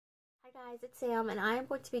Hi guys, it's Sam and I am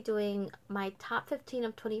going to be doing my top 15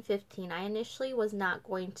 of 2015. I initially was not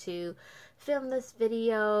going to film this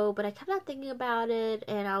video, but I kept on thinking about it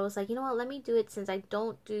and I was like, you know what, let me do it since I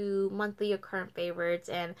don't do monthly or current favorites.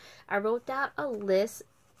 And I wrote down a list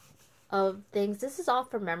of things. This is all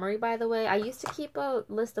from memory, by the way. I used to keep a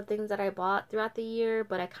list of things that I bought throughout the year,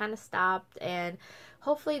 but I kind of stopped, and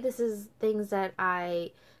hopefully this is things that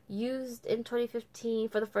I used in 2015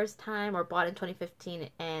 for the first time or bought in 2015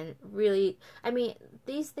 and really, I mean,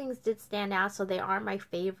 these things did stand out, so they are my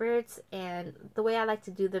favorites, and the way I like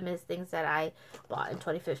to do them is things that I bought in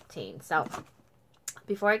 2015. So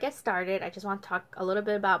before I get started, I just want to talk a little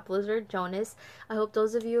bit about Blizzard Jonas. I hope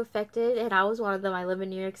those of you affected, and I was one of them, I live in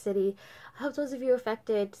New York City. I hope those of you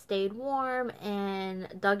affected stayed warm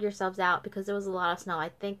and dug yourselves out because there was a lot of snow. I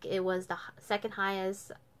think it was the second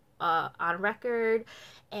highest on record,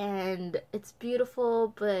 and it's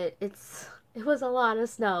beautiful, but it was a lot of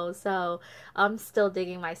snow, so I'm still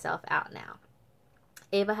digging myself out now.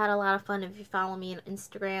 Ava had a lot of fun. If you follow me on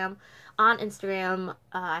Instagram,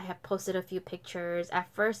 I have posted a few pictures.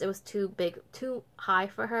 At first, it was too high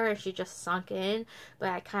for her, and she just sunk in. But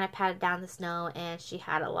I kind of patted down the snow, and she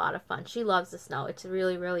had a lot of fun. She loves the snow. It's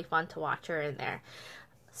really, really fun to watch her in there.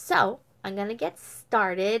 So I'm gonna get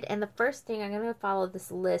started, and the first thing, I'm gonna follow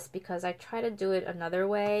this list because I tried to do it another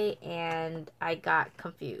way, and I got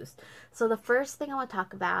confused. So the first thing I want to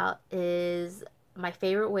talk about is my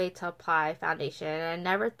favorite way to apply foundation. And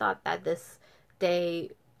I never thought that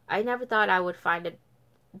I never thought I would find it.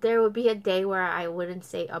 There would be a day where I wouldn't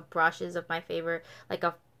say a brush is of my favorite, like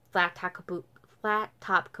a flat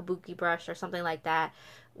top kabuki brush or something like that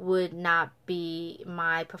would not be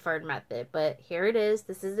my preferred method. But here it is.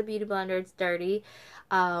 This is the Beauty Blender. It's dirty.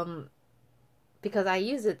 Because I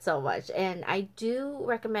use it so much, and I do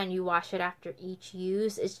recommend you wash it after each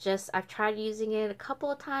use. It's just, I've tried using it a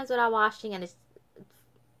couple of times without washing, and it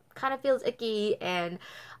kind of feels icky, and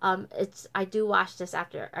I do wash this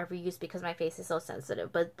after every use because my face is so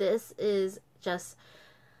sensitive. But this is just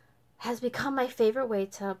has become my favorite way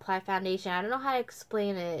to apply foundation. I don't know how to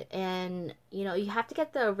explain it, and you know, you have to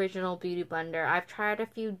get the original Beauty Blender. I've tried a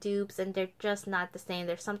few dupes and they're just not the same.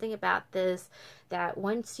 There's something about this that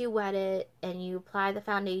once you wet it and you apply the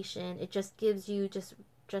foundation, it just gives you just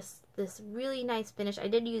this really nice finish. I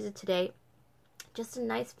did use it today. Just a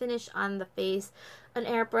nice finish on the face, an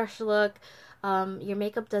airbrush look. Your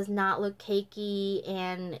makeup does not look cakey,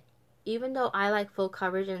 and even though I like full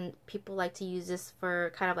coverage and people like to use this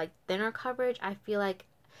for kind of like thinner coverage, I feel like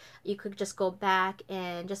you could just go back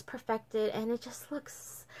and just perfect it, and it's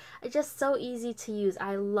just so easy to use.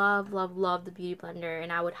 I love the Beauty Blender,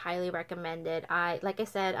 and I would highly recommend it. Like I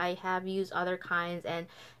said, I have used other kinds and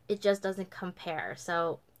it just doesn't compare.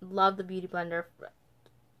 So love the Beauty Blender.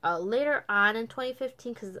 Later on in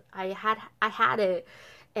 2015, because I had it,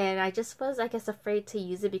 and I just was, I guess, afraid to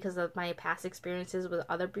use it because of my past experiences with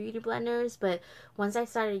other beauty blenders. But once I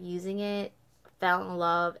started using it, fell in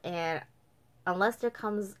love, and unless there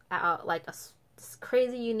comes out like a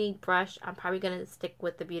crazy unique brush, I'm probably gonna stick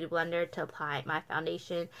with the Beauty Blender to apply my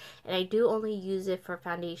foundation. And I do only use it for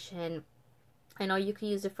foundation. I know you can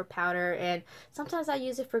use it for powder, and sometimes I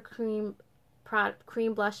use it for cream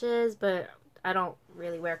blushes, but I don't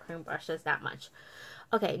really wear cream brushes that much.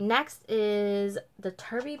 Okay, next is the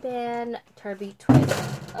Turbiband Turby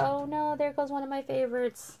Twist. Oh no, there goes one of my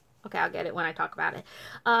favorites. Okay, I'll get it when I talk about it.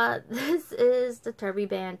 This is the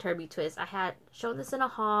Turbiband Turby Twist. I had shown this in a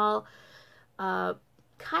haul.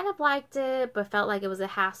 Kind of liked it, but felt like it was a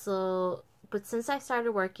hassle. But since I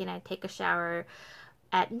started working, I take a shower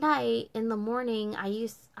at night. In the morning,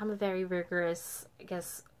 I'm a very rigorous, I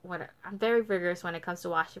guess, I'm very rigorous when it comes to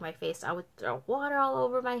washing my face. I would throw water all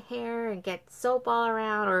over my hair and get soap all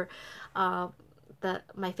around, or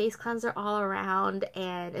my face cleanser all around,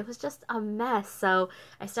 and it was just a mess. So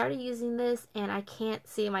I started using this, and I can't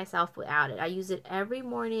see myself without it. I use it every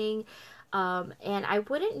morning, and I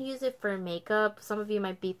wouldn't use it for makeup. Some of you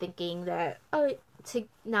might be thinking that, oh, to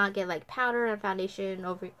not get like powder and foundation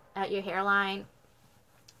over at your hairline,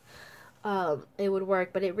 it would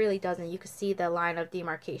work, but it really doesn't. You can see the line of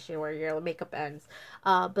demarcation where your makeup ends.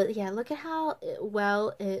 But yeah, look at how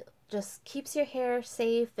well it just keeps your hair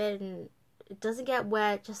safe and it doesn't get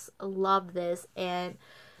wet. Just love this. And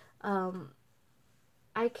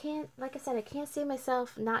I can't, like I said, I can't see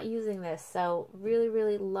myself not using this. So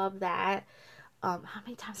really love that. How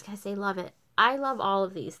many times can I say love it? I love all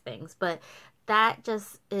of these things, but that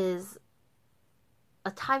just is a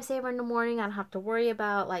time saver in the morning. I don't have to worry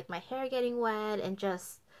about like my hair getting wet, and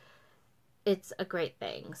just it's a great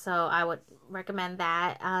thing. So I would recommend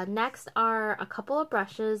that. Next are a couple of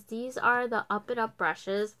brushes. These are the Up and Up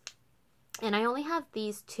brushes. And I only have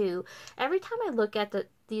these two. Every time I look at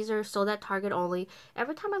these are sold at Target only.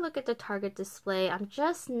 Every time I look at the Target display, I'm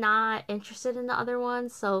just not interested in the other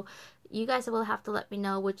ones. So you guys will have to let me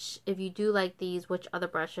know which, if you do like these, which other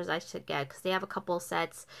brushes I should get, because they have a couple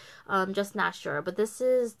sets. Just not sure. But this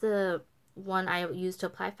is the one I use to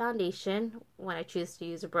apply foundation when I choose to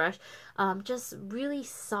use a brush. Just really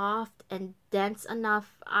soft and dense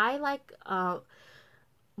enough. I like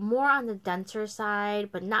more on the denser side,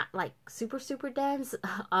 but not like super dense.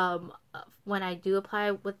 When I do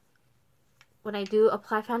apply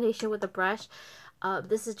foundation with a brush,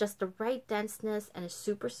 this is just the right denseness and it's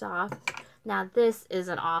super soft. Now this is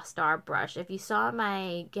an all-star brush. If you saw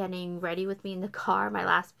my getting ready with me in the car, my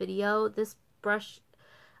last video, this brush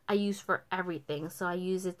I use for everything. So I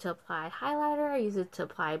use it to apply highlighter, I use it to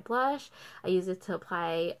apply blush, I use it to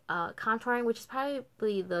apply contouring, which is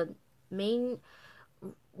probably the main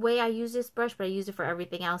way I use this brush, but I use it for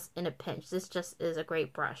everything else in a pinch. This just is a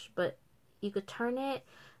great brush, but you could turn it,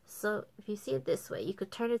 so if you see it this way, you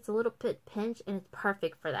could turn it to a little bit pinch and it's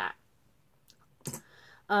perfect for that.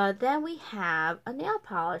 Then we have a nail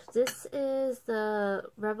polish. This is the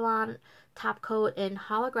Revlon Top Coat in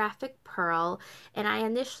Holographic Pearl, and I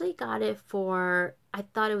initially got it for, I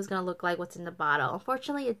thought it was going to look like what's in the bottle.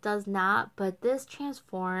 Unfortunately, it does not, but this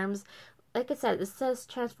transforms. Like I said, it says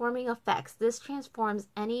transforming effects. This transforms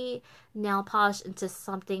any nail polish into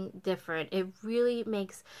something different. It really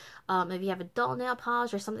makes, if you have a dull nail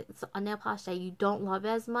polish or something, a nail polish that you don't love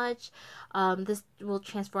as much, this will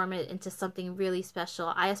transform it into something really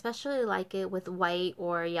special. I especially like it with white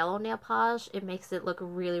or yellow nail polish. It makes it look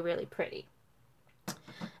really pretty.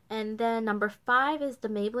 And then number 5 is the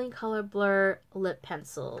Maybelline Color Blur lip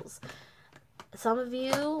pencils. Some of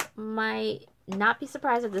you might not be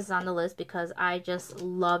surprised if this is on the list because I just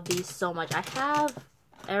love these so much. I have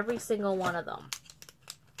every single one of them.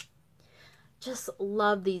 Just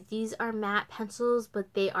love these. These are matte pencils,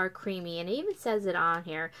 but they are creamy, and it even says it on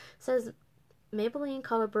here. It says Maybelline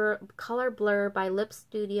Color Blur by Lip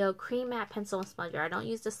Studio Cream Matte Pencil and Smudger. I don't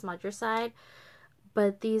use the smudger side,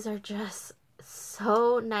 but these are just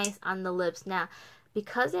so nice on the lips. Now,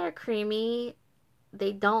 because they're creamy,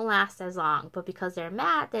 they don't last as long, but because they're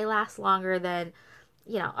matte, they last longer than,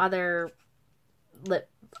 you know, other lip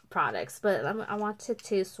products. But I wanted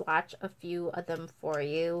to swatch a few of them for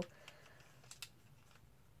you.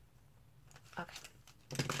 Okay.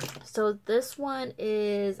 So this one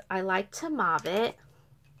is I Like to Mauve It.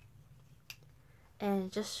 And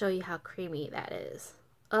just show you how creamy that is.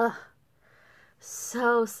 Ugh.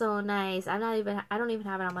 So nice. I don't even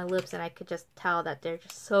have it on my lips, and I could just tell that they're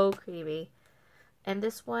just so creamy. And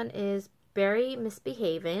this one is Berry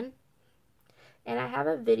Misbehavin'. And I have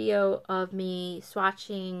a video of me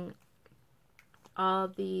swatching all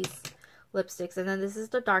these lipsticks. And then this is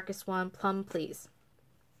the darkest one, Plum Please.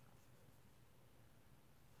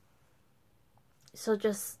 So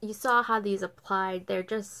just, you saw how these applied. They're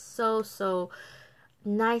just so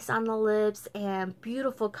nice on the lips and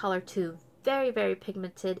beautiful color too. Very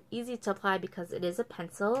pigmented, easy to apply because it is a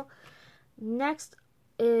pencil. Next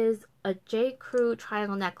is a J. Crew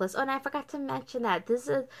triangle necklace. Oh, and I forgot to mention that this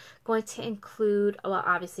is going to include, well,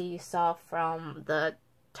 obviously you saw from the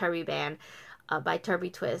Turby band by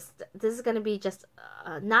Turby Twist. This is going to be just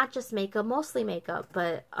not just makeup, mostly makeup,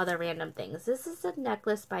 but other random things. This is a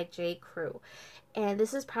necklace by J. Crew, and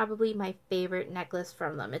this is probably my favorite necklace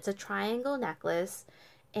from them. It's a triangle necklace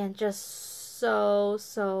and just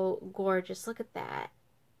so gorgeous. Look at that.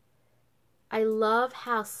 I love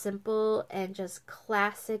how simple and just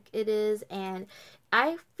classic it is, and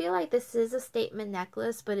I feel like this is a statement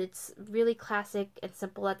necklace, but it's really classic and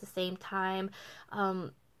simple at the same time.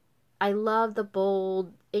 I love the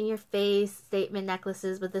bold, in-your-face statement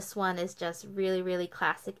necklaces, but this one is just really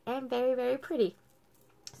classic and very pretty.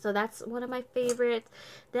 So that's one of my favorites.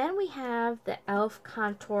 Then we have the e.l.f.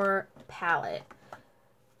 Contour Palette.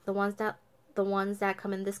 The ones that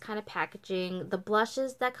come in this kind of packaging. The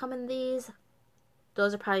blushes that come in these,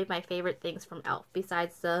 those are probably my favorite things from e.l.f.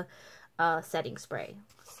 besides the setting spray.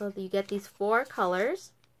 So you get these 4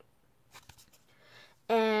 colors.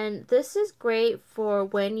 And this is great for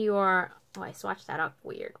when you are, oh, I swatched that up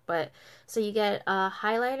weird. But so you get a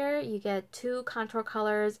highlighter, you get 2 contour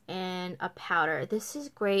colors, and a powder. This is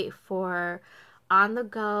great for on the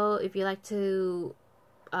go if you like to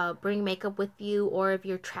bring makeup with you, or if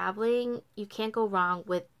you're traveling, you can't go wrong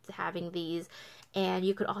with having these. And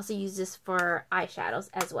you could also use this for eyeshadows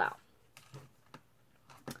as well.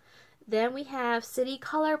 Then we have City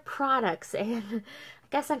Color products, and I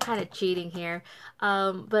guess I'm kind of cheating here,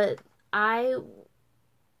 but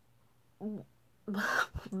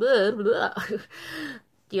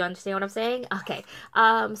Do you understand what I'm saying? Okay.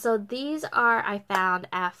 So these are, I found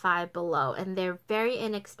at Five Below, and they're very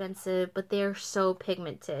inexpensive, but they're so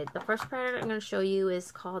pigmented. The first product I'm going to show you is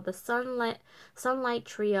called the Sunlight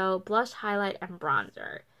Trio Blush, Highlight, and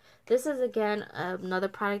Bronzer. This is, again, another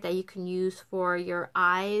product that you can use for your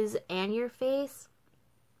eyes and your face.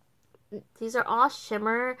 These are all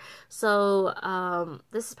shimmer, so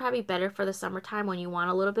this is probably better for the summertime when you want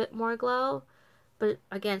a little bit more glow. But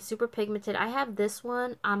again, super pigmented. I have this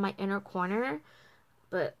one on my inner corner,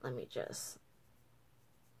 but let me just...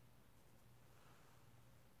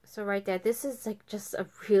 So right there, this is like just a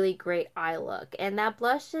really great eye look. And that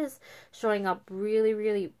blush is showing up really,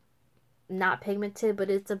 really not pigmented,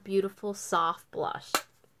 but it's a beautiful soft blush.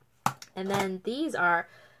 And then these are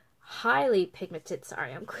highly pigmented.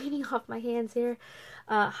 Sorry, I'm cleaning off my hands here.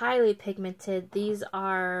 Highly pigmented. These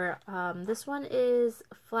are, this one is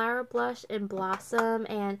Flower Blush in Blossom,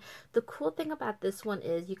 and the cool thing about this one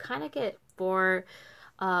is you kind of get 4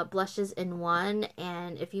 blushes in one,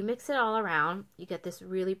 and if you mix it all around, you get this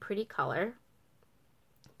really pretty color.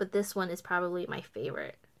 But this one is probably my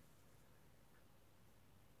favorite.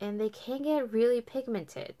 And they can get really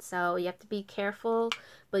pigmented, so you have to be careful,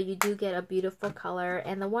 but you do get a beautiful color.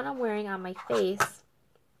 And the one I'm wearing on my face,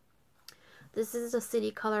 this is a City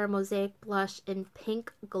Color Mosaic Blush in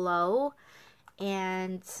Pink Glow,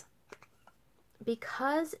 and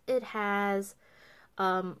because it has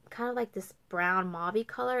kind of like this brown mauvey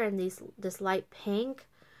color and this light pink,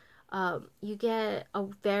 you get a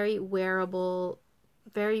very wearable,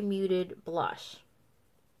 very muted blush.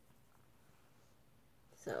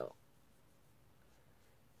 So,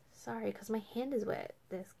 sorry, because my hand is wet.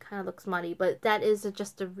 This kind of looks muddy, but that is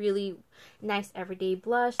just a really nice everyday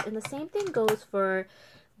blush. And the same thing goes for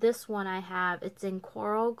this one I have. It's in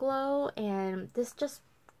Coral Glow, and this just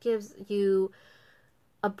gives you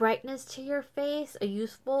a brightness to your face, a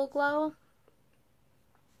youthful glow.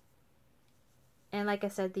 And like I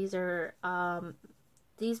said, these are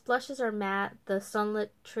these blushes are matte. The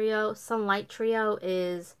Sunlight Trio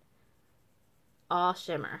is all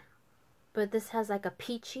shimmer, but this has like a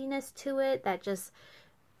peachiness to it that just,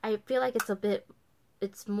 I feel like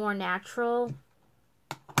it's more natural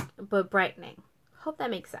but brightening. Hope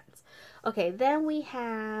that makes sense. Okay, then we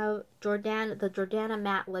have the Jordana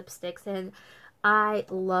matte lipsticks, and I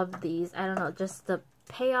love these. I don't know, just the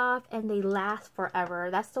payoff, and they last forever.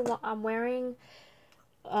 That's the one I'm wearing.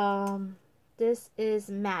 This is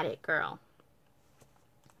Matte Girl,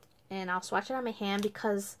 and I'll swatch it on my hand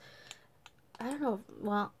because I don't know,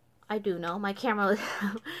 well, I do know my camera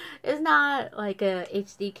is not like a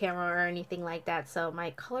HD camera or anything like that, so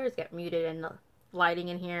my colors get muted and the lighting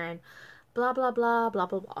in here and blah blah blah blah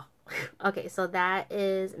blah blah. Okay, so that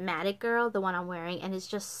is Matte Girl, the one I'm wearing, and it's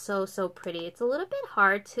just so pretty. It's a little bit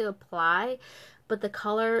hard to apply, but the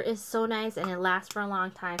color is so nice and it lasts for a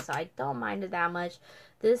long time, so I don't mind it that much.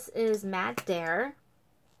 This is Matte Dare.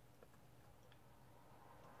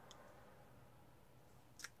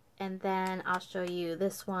 And then I'll show you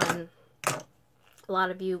this one. A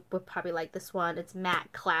lot of you would probably like this one. It's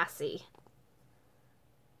Matte Classy.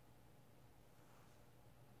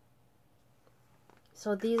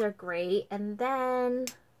 So these are great. And then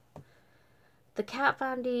the Kat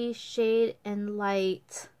Von D Shade and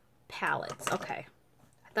Light palettes. Okay.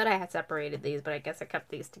 I thought I had separated these, but I guess I kept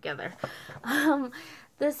these together.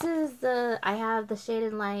 This is I have the Shade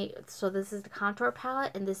and Light, so this is the contour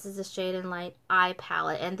palette, and this is the Shade and Light eye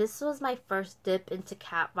palette, and this was my first dip into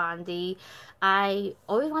Kat Von D. I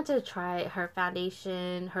always wanted to try her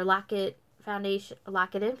foundation, her Lock It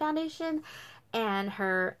In foundation, and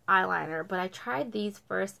her eyeliner, but I tried these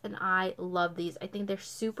first, and I love these. I think they're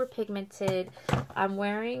super pigmented. I'm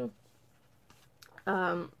wearing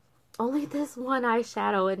only this one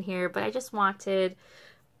eyeshadow in here, but I just wanted,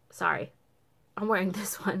 sorry, I'm wearing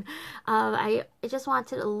this one. I just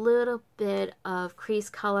wanted a little bit of crease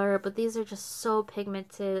color, but these are just so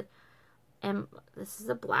pigmented. And this is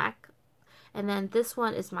a black, and then this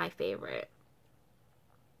one is my favorite.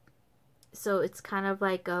 So it's kind of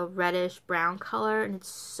like a reddish brown color, and it's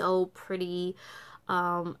so pretty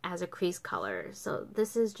as a crease color. So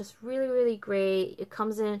this is just really great. It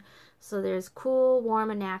comes in, so there's cool, warm,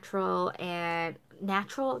 and natural, and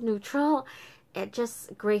neutral. It's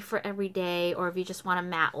just great for every day, or if you just want a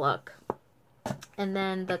matte look. And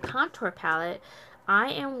then the contour palette,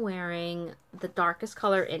 I am wearing the darkest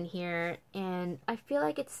color in here, and I feel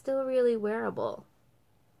like it's still really wearable.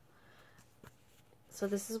 So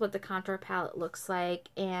this is what the contour palette looks like,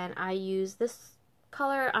 and I use this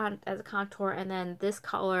color on as a contour, and then this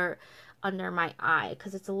color under my eye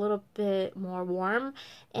because it's a little bit more warm.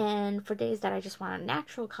 And for days that I just want a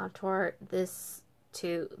natural contour, this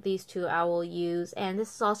these two I will use. And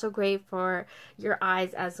this is also great for your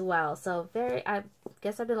eyes as well. So I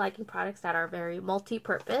guess I've been liking products that are very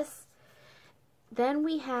multi-purpose. Then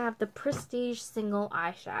we have the Prestige Single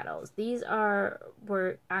Eyeshadows. These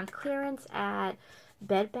were on clearance at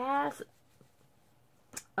Bed Bath.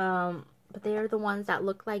 But they are the ones that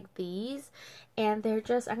look like these. And they're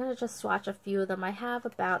just, I'm going to just swatch a few of them. I have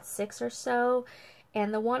about 6 or so.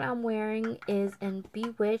 And the one I'm wearing is in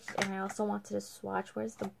Bewitched. And I also wanted to swatch,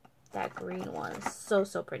 where's that green one? So,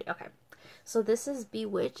 so pretty. Okay. So this is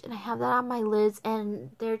Bewitched. And I have that on my lids.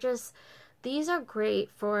 And they're just... These are great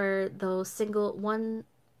for those one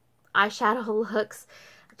eyeshadow looks.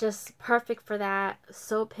 Just perfect for that.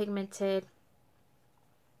 So pigmented.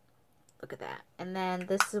 Look at that. And then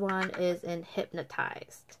this one is in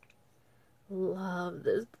Hypnotized. Love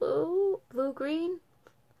this blue-green.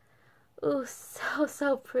 Ooh, so,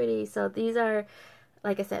 so pretty. So these are,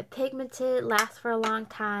 like I said, pigmented, last for a long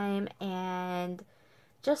time, and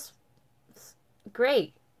just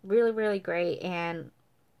great. Really, really great. And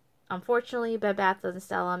unfortunately, Bed Bath doesn't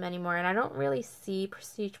sell them anymore, and I don't really see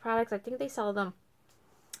Prestige products. I think they sell them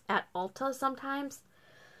at Ulta sometimes.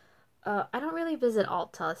 I don't really visit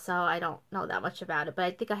Ulta, so I don't know that much about it, but I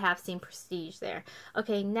think I have seen Prestige there.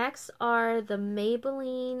 Okay, next are the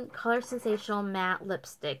Maybelline Color Sensational Matte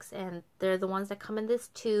Lipsticks, and they're the ones that come in this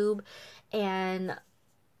tube, and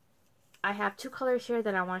I have 2 colors here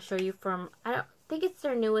that I want to show you from, I don't think it's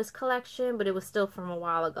their newest collection, but it was still from a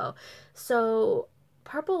while ago. So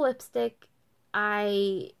purple lipstick,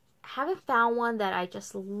 I haven't found one that I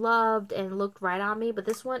just loved and looked right on me, but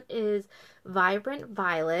this one is Vibrant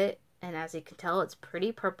Violet, and as you can tell, it's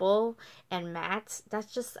pretty purple and matte.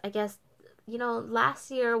 That's just, I guess, you know, last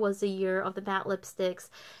year was the year of the matte lipsticks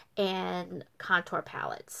and contour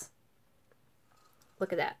palettes.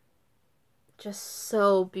 Look at that. Just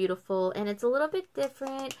so beautiful, and it's a little bit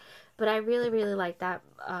different, but I really, really like that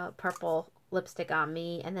purple lipstick on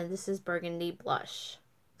me. And then this is Burgundy Blush.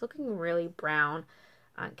 It's looking really brown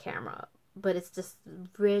on camera, but it's just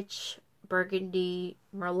rich burgundy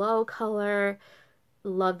Merlot color.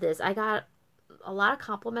 Love this. I got a lot of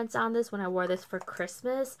compliments on this when I wore this for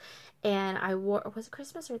Christmas, and was it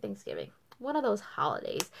Christmas or Thanksgiving? One of those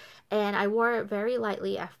holidays, and I wore it very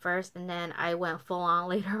lightly at first, and then I went full on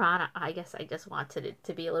later on. I guess I just wanted it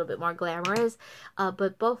to be a little bit more glamorous,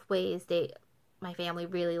 but both ways, my family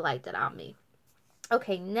really liked it on me.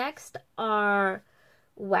 Okay, next are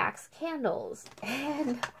wax candles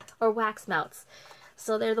or wax melts.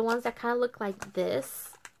 So they're the ones that kind of look like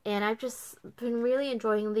this, and I've just been really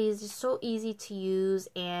enjoying these. Just so easy to use.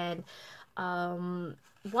 And one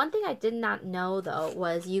thing I did not know though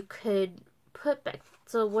was you could put back,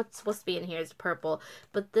 so what's supposed to be in here is purple,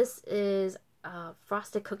 but this is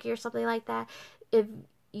frosted cookie or something like that. If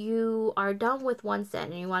you are done with one set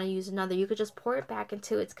and you want to use another, you could just pour it back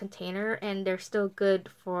into its container, and they're still good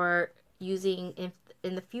for using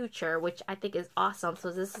in the future, which I think is awesome.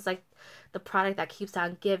 So this is like the product that keeps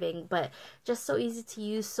on giving, but just so easy to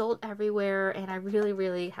use, sold everywhere, and I really,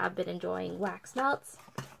 really have been enjoying wax melts.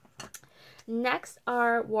 Next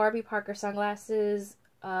are Warby Parker sunglasses.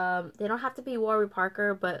 They don't have to be Warby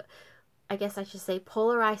Parker, but I guess I should say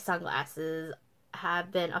polarized sunglasses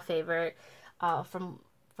have been a favorite from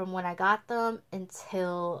when I got them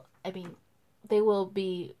until, I mean, they will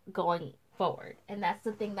be going forward, and that's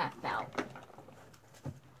the thing that fell.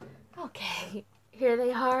 Okay, here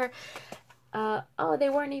they are. Oh, they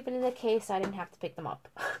weren't even in the case, so I didn't have to pick them up.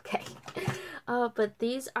 Okay. But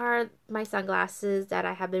these are my sunglasses that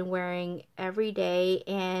I have been wearing every day,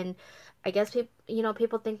 and I guess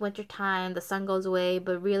people think wintertime, the sun goes away,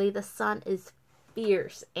 but really the sun is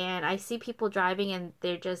fierce, and I see people driving and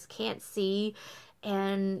they just can't see,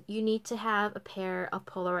 and you need to have a pair of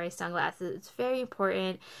polarized sunglasses. It's very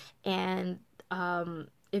important. And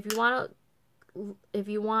if you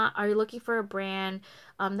are you looking for a brand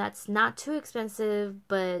that's not too expensive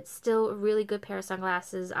but still a really good pair of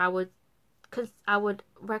sunglasses, I would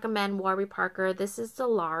recommend Warby Parker. This is the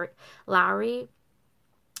Lowry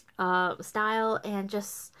style, and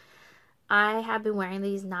just I have been wearing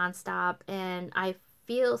these nonstop, and I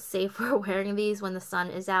feel safer wearing these when the sun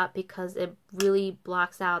is out because it really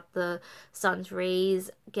blocks out the sun's rays.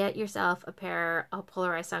 Get yourself a pair of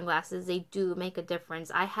polarized sunglasses. They do make a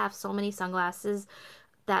difference. I have so many sunglasses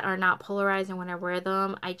that are not polarized, and when I wear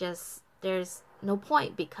them, there's no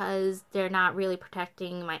point because they're not really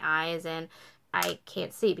protecting my eyes, and I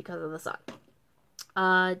can't see because of the sun.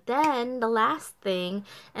 Then the last thing,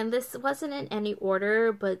 and this wasn't in any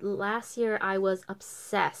order, but last year I was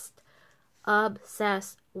obsessed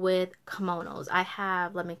with kimonos. I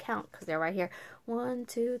have, let me count because they're right here, 1,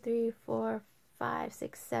 2, 3, 4, 5,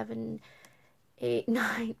 6, 7, 8,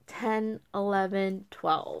 9, 10, 11,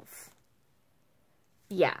 12.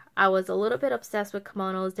 Yeah, I was a little bit obsessed with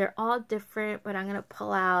kimonos. They're all different, but I'm going to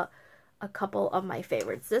pull out a couple of my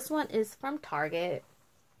favorites. This one is from Target,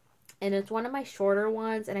 and it's one of my shorter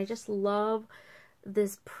ones, and I just love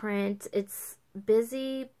this print. It's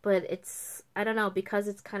busy, but it's, I don't know, because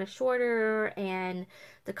it's kind of shorter and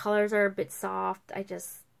the colors are a bit soft, I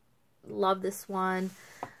just love this one.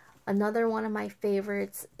 Another one of my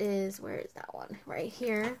favorites is, where is that one? Right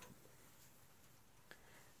here.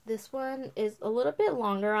 This one is a little bit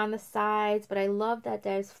longer on the sides, but I love that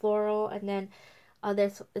there's floral, and then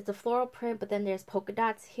it's a floral print, but then there's polka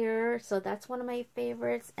dots here, so that's one of my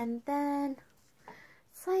favorites. And then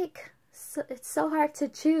it's like, it's so hard to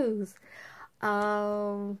choose.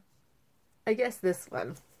 I guess this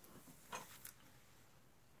one.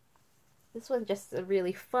 This one's just a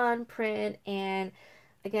really fun print, and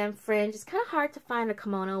again, fringe. It's kind of hard to find a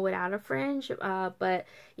kimono without a fringe, but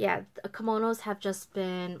yeah, kimonos have just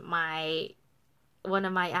been one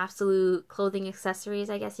of my absolute clothing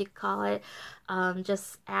accessories, I guess you could call it.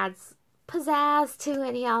 Just adds pizzazz to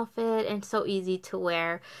any outfit, and so easy to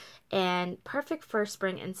wear, and perfect for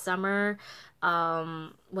spring and summer,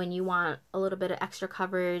 when you want a little bit of extra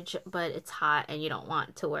coverage but it's hot and you don't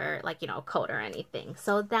want to wear, like, you know, a coat or anything.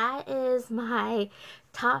 So that is my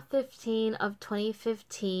top 15 of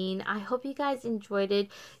 2015. I hope you guys enjoyed it.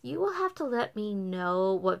 You will have to let me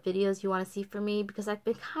know what videos you want to see from me, because I've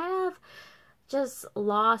been kind of just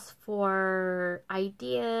lost for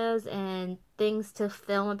ideas and things to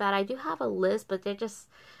film about. I do have a list, but they're just,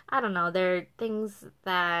 I don't know, they're things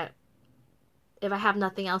that if I have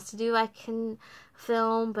nothing else to do, I can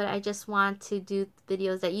film, but I just want to do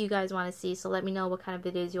videos that you guys want to see. So let me know what kind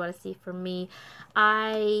of videos you want to see from me.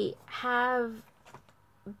 I'm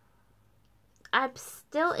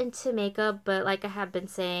still into makeup, but like I have been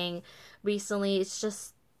saying recently, it's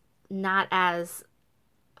just not as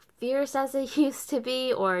fierce as it used to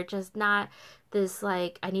be, or just not this,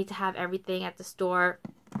 like, I need to have everything at the store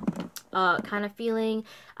kind of feeling.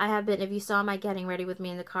 I have been, if you saw my getting ready with me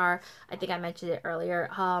in the car, I think I mentioned it earlier,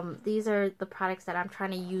 these are the products that I'm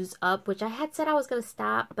trying to use up, which I had said I was going to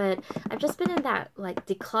stop, but I've just been in that, like,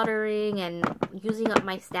 decluttering and using up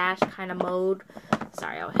my stash kind of mode.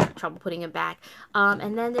 Sorry, I had trouble putting it back.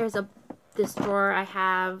 And then there's this drawer I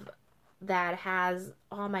have that has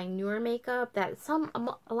all my newer makeup that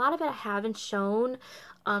a lot of it I haven't shown,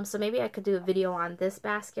 so maybe I could do a video on this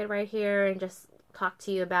basket right here and just talk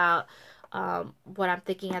to you about what I'm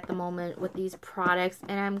thinking at the moment with these products.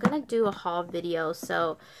 And I'm gonna do a haul video,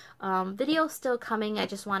 so video still coming. I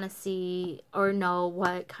just want to see or know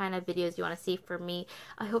what kind of videos you want to see from me.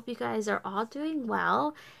 I hope you guys are all doing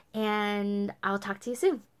well, and I'll talk to you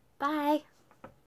soon. Bye.